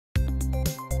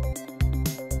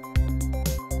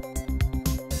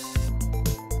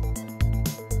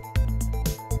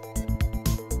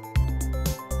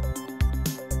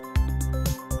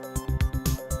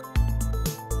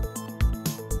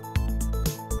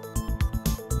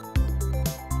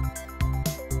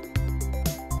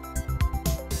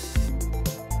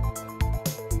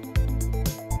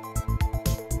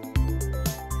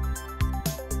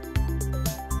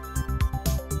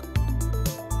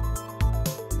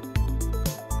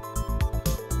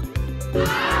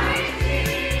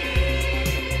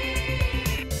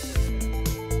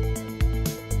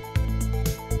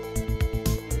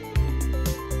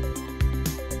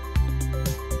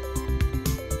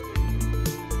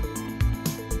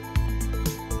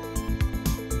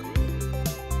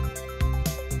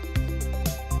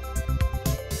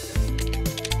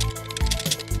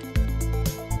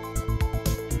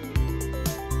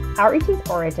Outreachy's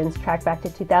origins track back to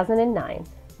 2009,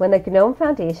 when the GNOME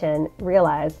Foundation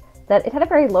realized that it had a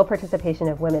very low participation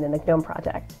of women in the GNOME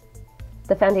project.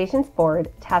 The Foundation's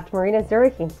board tapped Marina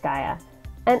Zurichinskaya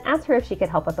and asked her if she could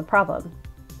help with the problem.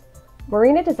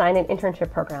 Marina designed an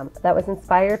internship program that was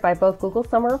inspired by both Google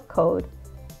Summer of Code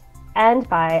and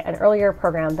by an earlier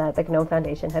program that the GNOME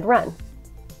Foundation had run.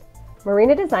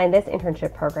 Marina designed this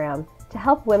internship program to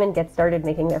help women get started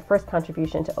making their first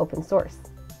contribution to open source.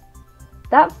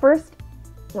 That first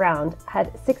round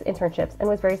had 6 internships and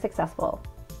was very successful.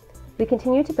 We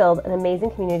continued to build an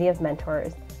amazing community of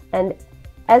mentors, and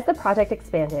as the project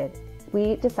expanded,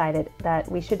 we decided that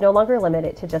we should no longer limit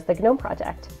it to just the GNOME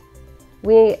project.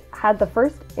 We had the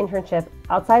first internship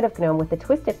outside of GNOME with the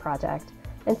Twisted project,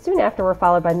 and soon after were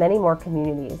followed by many more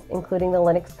communities, including the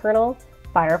Linux kernel,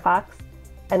 Firefox,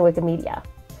 and Wikimedia.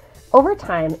 Over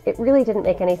time, it really didn't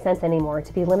make any sense anymore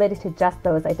to be limited to just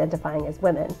those identifying as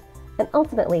women. And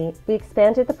ultimately, we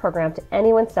expanded the program to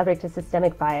anyone subject to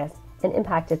systemic bias and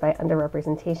impacted by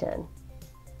underrepresentation.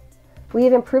 We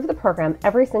have improved the program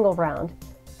every single round,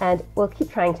 and we'll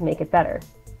keep trying to make it better.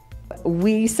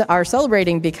 We are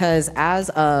celebrating because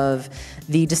as of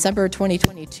the December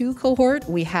 2022 cohort,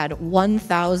 we had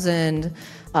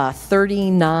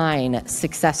 1,039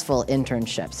 successful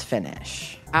internships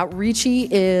finish. Outreachy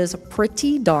is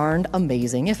pretty darned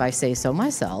amazing, if I say so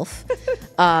myself.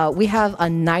 We have a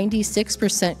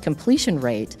 96% completion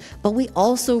rate, but we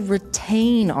also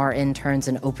retain our interns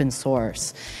in open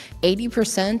source.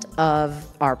 80% of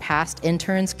our past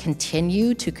interns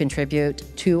continue to contribute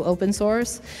to open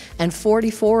source, and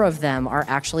 44 of them are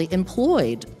actually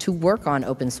employed to work on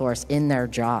open source in their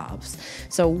jobs.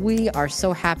 So we are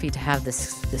so happy to have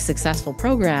this successful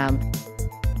program.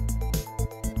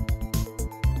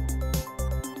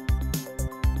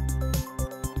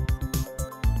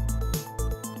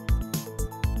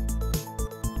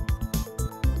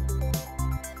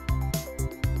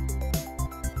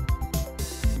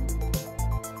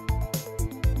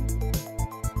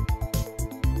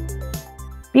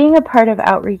 Being a part of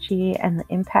Outreachy and the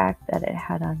impact that it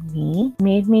had on me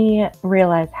made me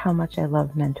realize how much I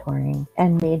love mentoring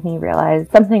and made me realize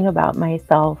something about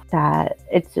myself that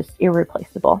it's just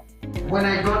irreplaceable. When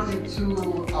I got into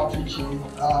Outreachy,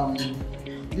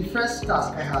 the first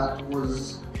task I had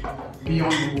was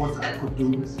beyond what I could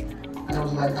do. And I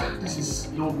was like, this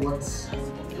is not what...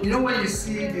 You know when you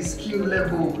see the skill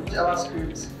level,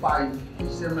 JavaScript 5,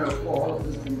 HTML4, all of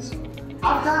these things.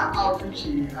 After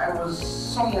Outreachy, I was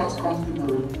somewhat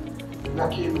comfortable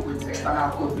working with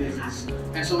external code bases,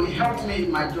 and so it helped me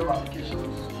in my job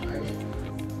applications.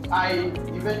 I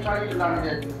eventually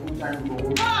landed a full-time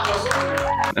role.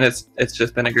 And it's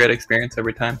just been a great experience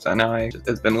every time. So now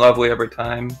it's been lovely every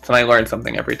time, and I learned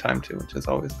something every time too, which is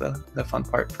always the fun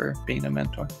part for being a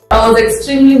mentor. I was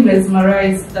extremely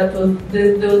mesmerized that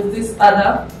there was this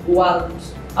other world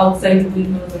outside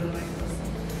Windows and Microsoft.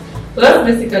 So that's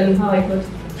basically how I got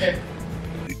it.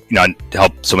 To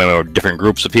help so many more different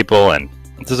groups of people, and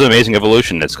this is an amazing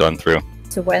evolution that's gone through.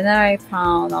 So when I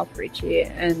found Outreachy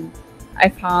and I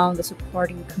found the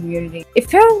supporting community, it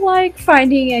felt like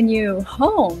finding a new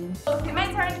home. The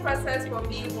mentoring process for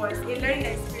me was a learning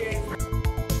experience.